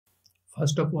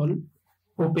First of all,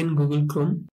 open Google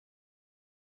Chrome.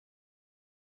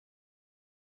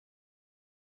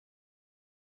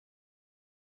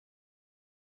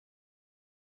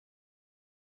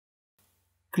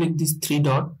 Click this three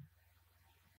dot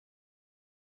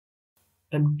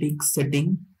and click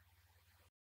Setting.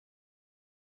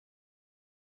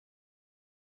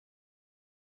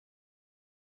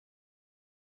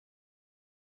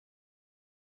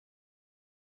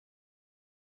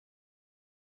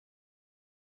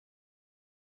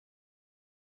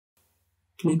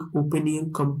 Click Open your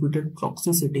computer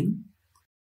proxy setting.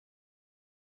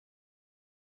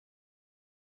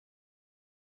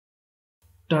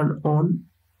 Turn on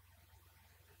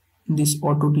this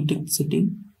auto detect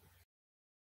setting.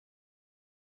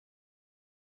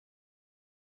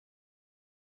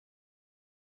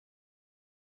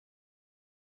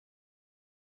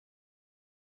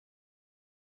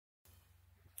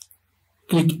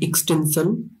 Click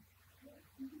extension.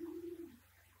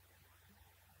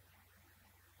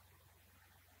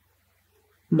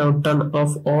 Now turn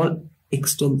off all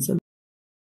extensions.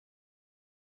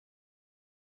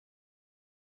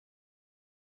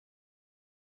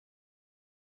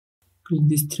 Click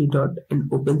this three dot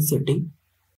and open setting.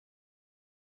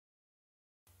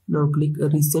 Now click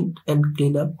reset and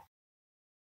clean up.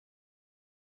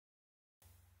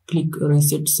 Click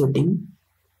reset setting.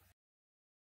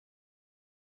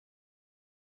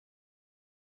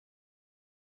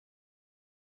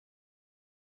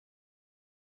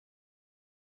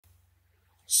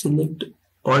 Select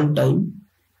all time.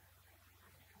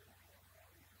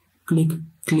 Click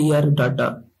clear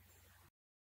data.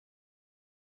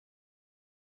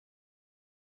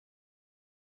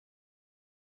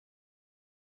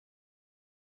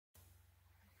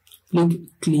 Click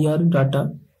clear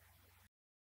data.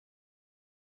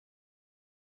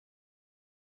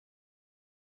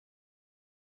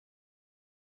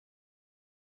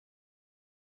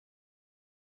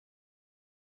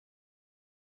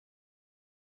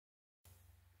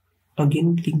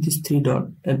 Again click this three dot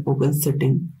and open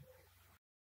setting.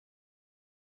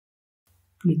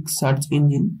 Click search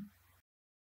engine.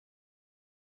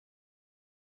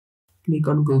 Click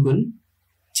on Google.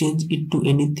 Change it to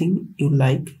anything you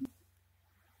like.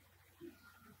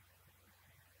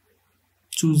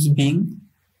 Choose Bing.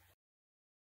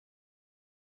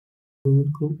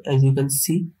 Google Chrome. As you can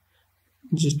see,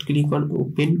 just click on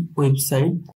open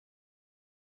website.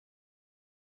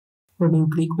 When you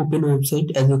click open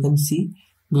website, as you can see,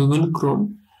 Google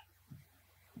Chrome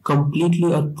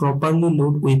completely or properly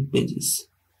load web pages.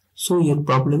 So your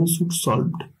problem should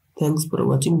solved. Thanks for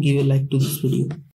watching. Give a like to this video.